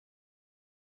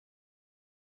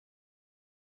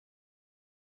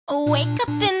Wake up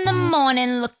in the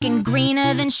morning looking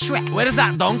greener than Shrek. Where is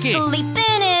that donkey?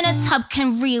 Sleeping in a tub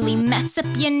can really mess up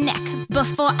your neck.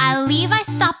 Before I leave, I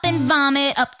stop and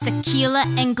vomit up tequila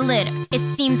and glitter. It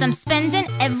seems I'm spending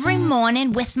every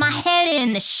morning with my head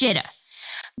in the shitter.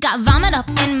 Got vomit up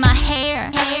in my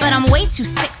hair, but I'm way too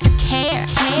sick to care.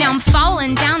 Now I'm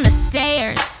falling down the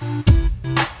stairs.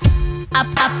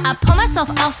 I pull myself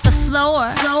off the floor,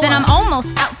 then I'm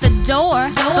almost out the door.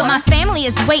 But my family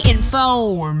is waiting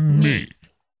for me.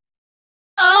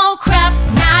 Oh crap,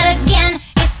 not again,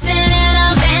 it's an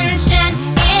intervention.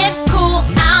 It's cool,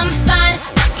 I'm fine,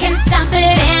 I can stop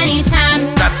it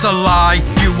anytime. That's a lie,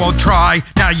 you won't try.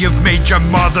 Now you've made your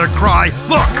mother cry.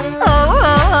 Look!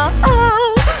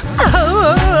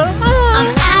 I'm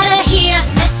outta here,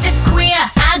 this is queer.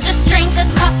 I just drank a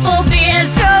couple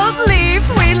beers. Don't leave,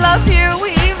 we love you.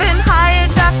 We even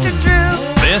hired Dr. Drew.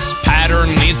 This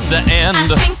pattern needs to end. I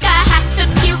think I have to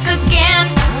puke again.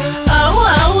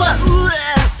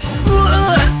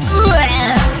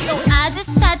 So I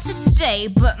decide to stay,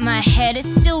 but my head is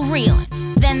still reeling.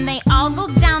 Then they all go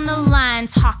down the line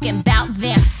talking about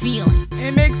their feelings.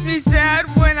 It makes me sad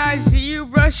when I see you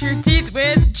brush your teeth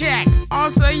with Jack.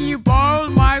 Also, you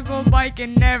borrowed my gold bike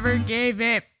and never gave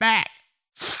it back.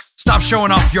 Stop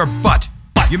showing off your butt.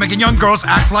 You're making young girls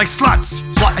act like sluts.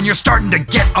 And you're starting to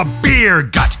get a beer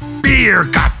gut. Beer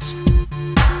gut.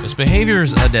 This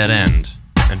behavior's a dead end,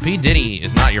 and P. Diddy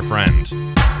is not your friend.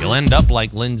 You'll end up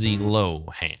like Lindsay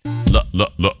Lohan. Low.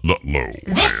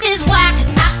 This is whack,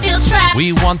 I feel trapped.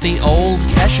 We want the old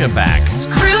Kesha back.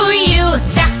 Screw you,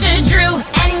 Dr. Drew,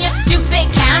 and your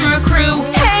stupid camera crew.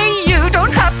 Hey, you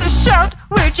don't have to shout.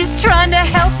 We're just trying to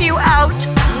help you out.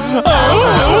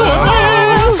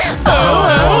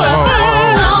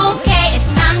 Okay,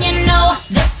 it's time you know.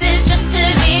 This is just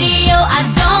a video. I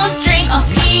don't drink or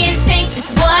pee in sinks.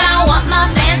 It's what I want my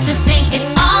fans to think. It's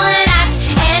all an act,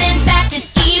 and in fact,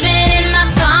 it's even in my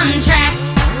contract.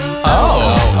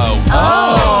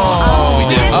 We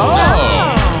did.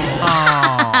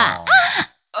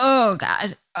 Oh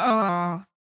God. Oh.